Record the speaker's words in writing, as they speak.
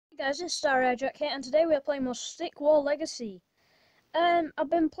guys, it's starry-eyed-jack here, and today we are playing more Stick Wall Legacy. I've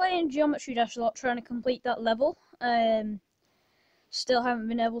been playing Geometry Dash a lot, trying to complete that level. Still haven't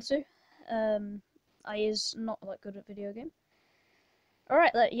been able to. I is not that good at video game.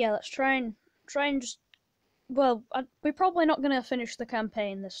 Alright, let's try and just... Well, we're probably not going to finish the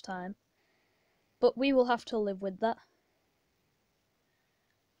campaign this time, but we will have to live with that.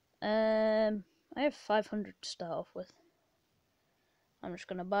 I have 500 to start off with. I'm just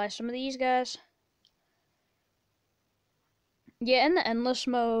going to buy some of these guys. Yeah, in the endless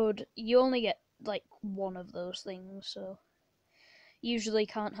mode, you only get, like, one of those things, so... Usually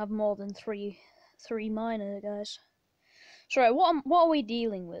can't have more than three minor guys. So, right, what are we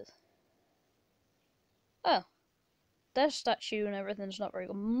dealing with? Oh. Their statue and everything's not very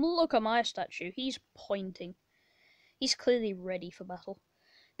good. Look at my statue, he's pointing. He's clearly ready for battle.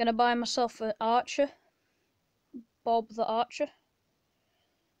 Gonna buy myself an archer. Bob the Archer.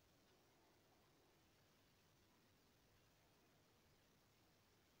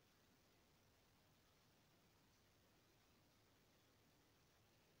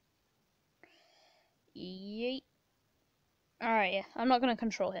 Yeet. Alright, yeah. I'm not going to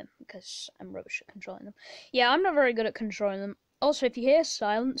control him, because I'm rubbish at controlling them. Yeah, I'm not very good at controlling them. Also, if you hear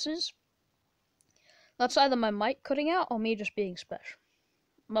silences, that's either my mic cutting out, or me just being special.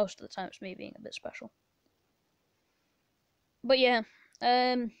 Most of the time, it's me being a bit special. But yeah,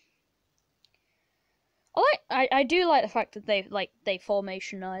 I do like the fact that they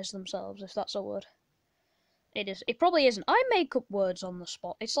formationize themselves, if that's a word. It is. It probably isn't. I make up words on the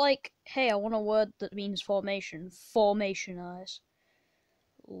spot. It's like, hey, I want a word that means formation. Formationize.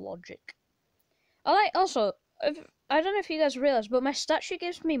 Logic. Also, I don't know if you guys realize, but my statue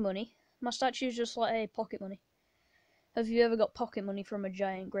gives me money. My statue's just like, hey, pocket money. Have you ever got pocket money from a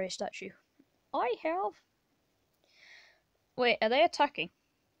giant grey statue? I have. Wait, are they attacking?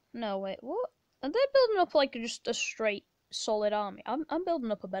 No, wait, what? Are they building up like just a straight, solid army? I'm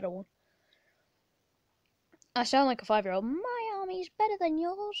building up a better one. I sound like a 5-year-old. My army's better than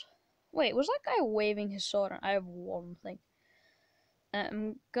yours. Wait, was that guy waving his sword? I have one thing.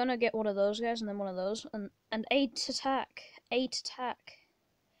 I'm gonna get one of those guys and then one of those. And A to attack. A to attack.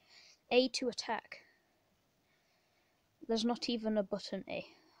 A to attack. There's not even a button A.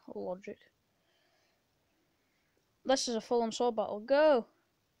 Logic. This is a full-on sword battle. Go!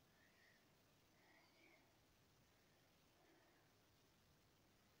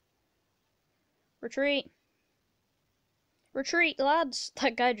 Retreat! Retreat, lads!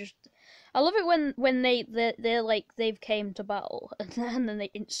 That guy just... I love it when they're like, they've came to battle, and then they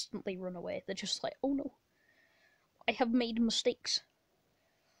instantly run away. They're just like, oh no. I have made mistakes.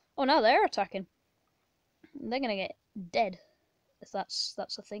 Oh, now they're attacking. They're gonna get dead, if that's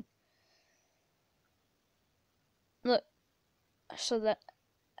a thing. Look. So that...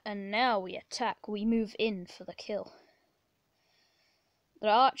 And now we attack. We move in for the kill. The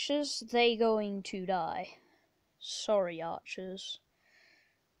archers, they going to die. Sorry, archers.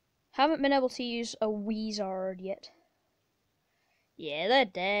 Haven't been able to use a wizard yet. Yeah, they're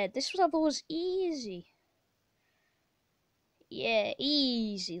dead. This level was easy. Yeah,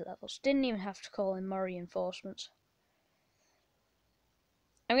 easy levels. Didn't even have to call in more reinforcements.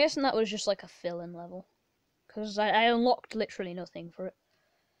 I'm guessing that was just like a fill-in level. Because I unlocked literally nothing for it.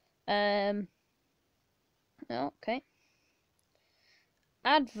 Okay.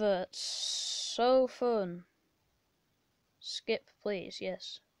 Adverts. So fun. Skip, please,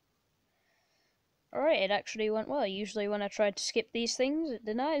 yes. Alright, it actually went well. Usually when I try to skip these things, it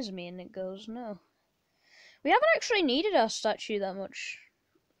denies me and it goes, no. We haven't actually needed our statue that much.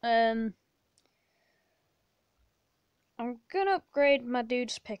 I'm gonna upgrade my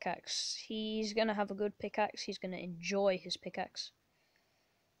dude's pickaxe. He's gonna have a good pickaxe. He's gonna enjoy his pickaxe.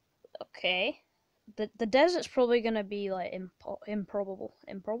 Okay. The desert's probably gonna be like improbable.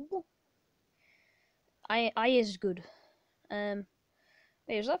 Improbable? I is good.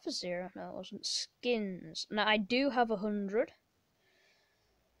 Wait, was that for 0? No, it wasn't. Skins. Now I do have 100.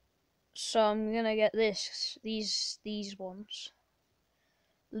 So I'm gonna get these ones.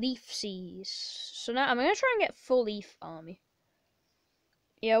 Leaf seas. So now I'm gonna try and get full leaf army.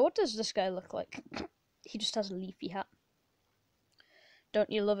 Yeah, what does this guy look like? He just has a leafy hat. Don't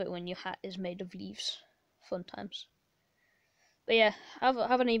you love it when your hat is made of leaves? Fun times. But yeah, I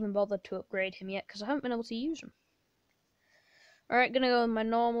haven't even bothered to upgrade him yet because I haven't been able to use him. Alright, gonna go with my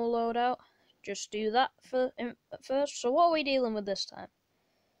normal loadout. Just do that first. So what are we dealing with this time?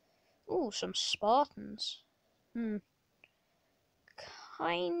 Ooh, some Spartans.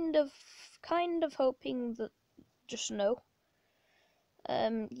 Kind of hoping that just no.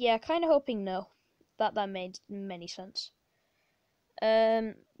 Yeah, kind of hoping no. That made many sense.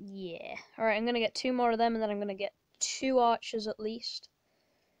 Yeah. Alright, I'm gonna get 2 more of them, and then I'm gonna get 2 archers at least.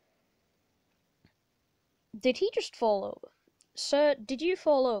 Did he just fall over? Sir, did you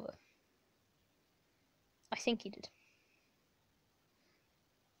fall over? I think he did.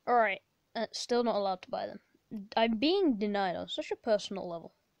 Alright, still not allowed to buy them. I'm being denied on such a personal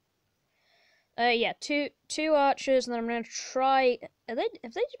level. Yeah, two archers, and then I'm gonna try. Have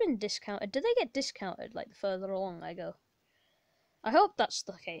they been discounted? Do they get discounted like the further along I go? I hope that's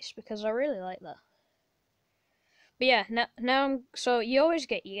the case because I really like that. But yeah, so you always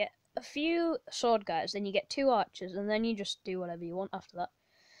get a few sword guys, then you get 2 archers, and then you just do whatever you want after that.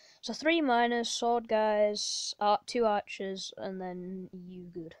 So 3 miners, sword guys, 2 archers, and then you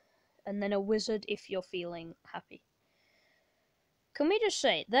good, and then a wizard if you're feeling happy. Can we just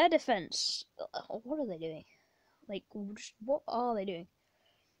say their defense? What are they doing? Like, what are they doing?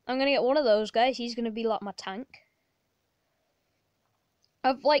 I'm gonna get one of those guys. He's gonna be like my tank.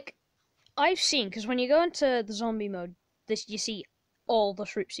 I've seen, because when you go into the zombie mode, you see all the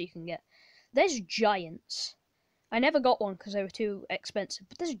troops you can get. There's giants. I never got one because they were too expensive,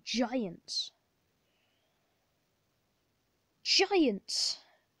 but there's giants. Giants.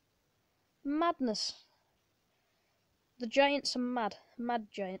 Madness. The giants are mad. Mad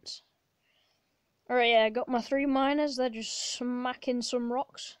giants. Alright, yeah, I got my 3 miners. They're just smacking some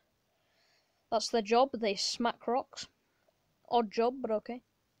rocks. That's their job. They smack rocks. Odd job, but okay.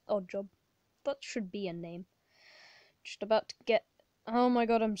 Odd job. That should be a name. Just about to get... Oh my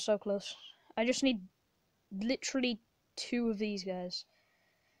god, I'm so close. I just need literally 2 of these guys.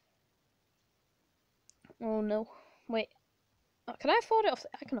 Oh no. Wait. Can I afford it off?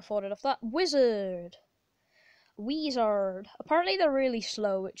 I can afford it off that. Wizard! Wizard! Apparently they're really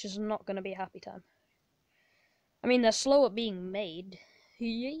slow, which is not going to be a happy time. I mean, they're slow at being made.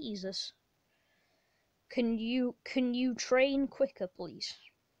 Jesus. Can you train quicker, please?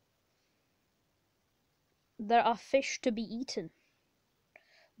 There are fish to be eaten.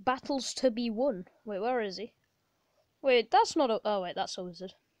 Battles to be won. Wait, where is he? Wait, that's not a... Oh, wait, that's a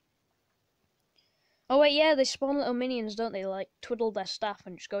wizard. Oh, wait, yeah, they spawn little minions, don't they? Like, twiddle their staff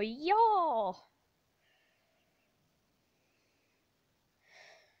and just go, yaw!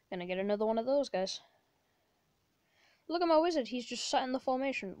 Gonna get another one of those guys. Look at my wizard, he's just sat in the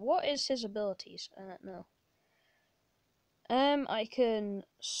formation. What is his abilities? No. I can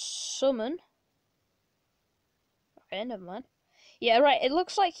summon. Okay, never mind. Yeah, right. It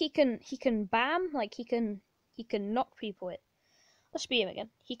looks like he can bam, like he can knock people with. Let's be him again.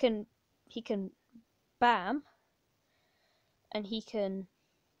 He can bam, and he can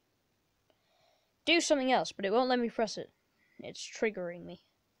do something else, but it won't let me press it. It's triggering me.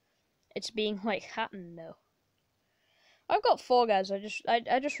 It's being like Hatton no. I've got 4 guys. I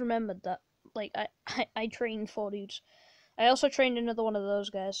just remembered that. Like I trained 4 dudes. I also trained another one of those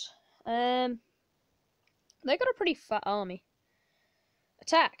guys. They got a pretty fat army.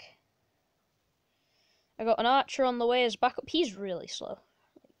 Attack. I got an archer on the way as backup. He's really slow.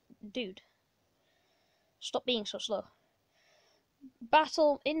 Dude. Stop being so slow.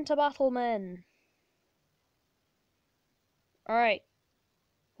 Battle into battle, men. Alright.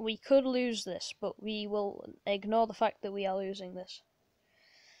 We could lose this, but we will ignore the fact that we are losing this.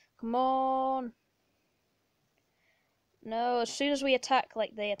 Come on. No, as soon as we attack,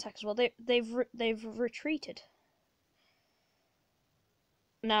 like they attack as well. They've retreated.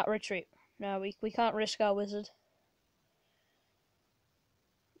 Nah, retreat. No, we can't risk our wizard.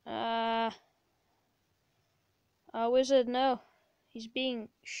 Our wizard, no. He's being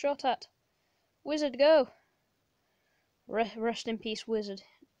shot at. Wizard, go. Rest in peace, wizard.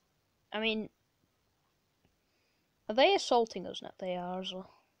 I mean, are they assaulting us now? They are as well.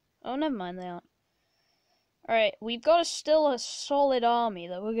 Oh, never mind, they aren't. Alright, we've got still a solid army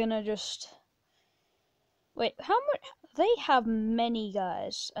that we're gonna just... Wait, how much... They have many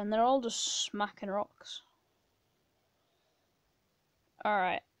guys, and they're all just smacking rocks.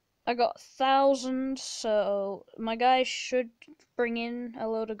 Alright, I got 1,000, so my guys should bring in a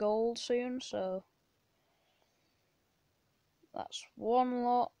load of gold soon, so... That's 1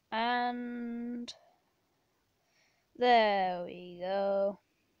 lot, and... There we go.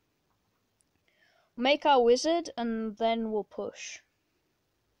 Make our wizard, and then we'll push.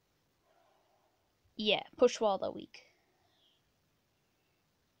 Yeah, push while they're weak.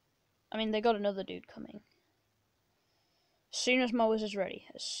 I mean, they got another dude coming. As soon as my wizard's ready.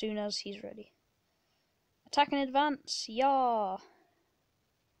 As soon as he's ready. Attack in advance. Yeah.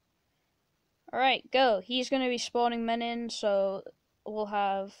 Alright, go. He's going to be spawning men in, so we'll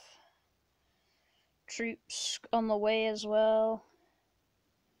have troops on the way as well.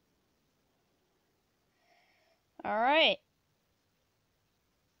 Alright.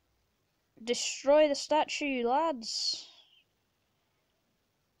 Destroy the statue, lads.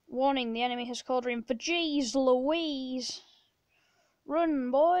 Warning, the enemy has called in for Jeez Louise. Run,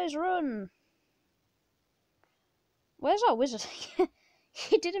 boys, run. Where's our wizard?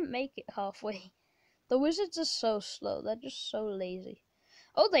 He didn't make it halfway. The wizards are so slow. They're just so lazy.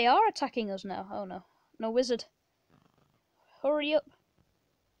 Oh, they are attacking us now. Oh, no. No wizard. Hurry up.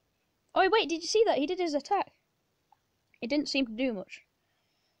 Oh, wait, did you see that? He did his attack. It didn't seem to do much.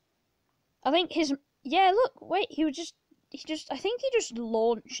 I think his... Yeah, look, wait, I think he just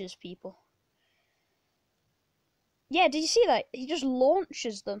launches people. Yeah, did you see that? He just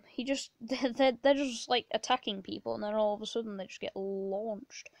launches them. They're just, like, attacking people, and then all of a sudden they just get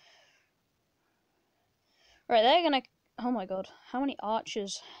launched. Right, they're gonna... Oh my god, how many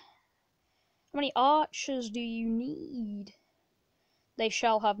archers? How many archers do you need? They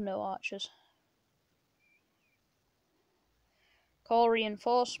shall have no archers. Call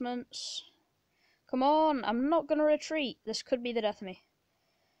reinforcements. Come on, I'm not gonna retreat. This could be the death of me.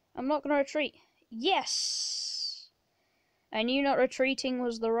 I'm not gonna retreat. Yes! I knew not retreating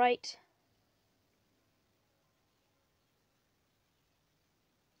was the right.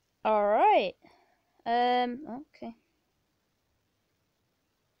 Alright. Okay.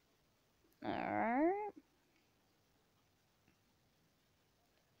 Alright.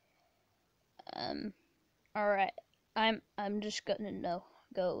 Alright. I'm just gonna no.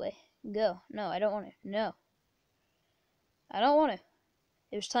 Go away. Go. No, I don't want to. No. I don't want to.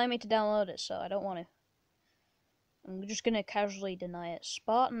 It was telling me to download it, so I don't want to. I'm just gonna casually deny it.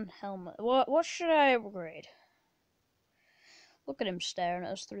 Spartan helmet. What should I upgrade? Look at him staring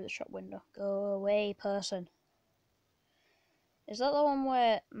at us through the shop window. Go away, person. Is that the one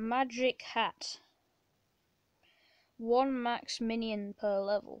where magic hat? 1 max minion per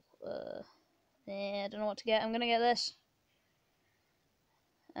level. Yeah, I don't know what to get. I'm gonna get this.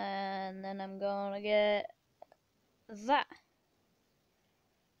 And then I'm gonna get that.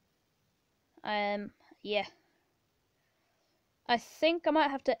 Yeah. I think I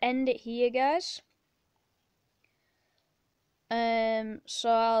might have to end it here, guys. So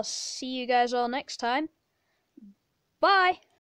I'll see you guys all next time. Bye!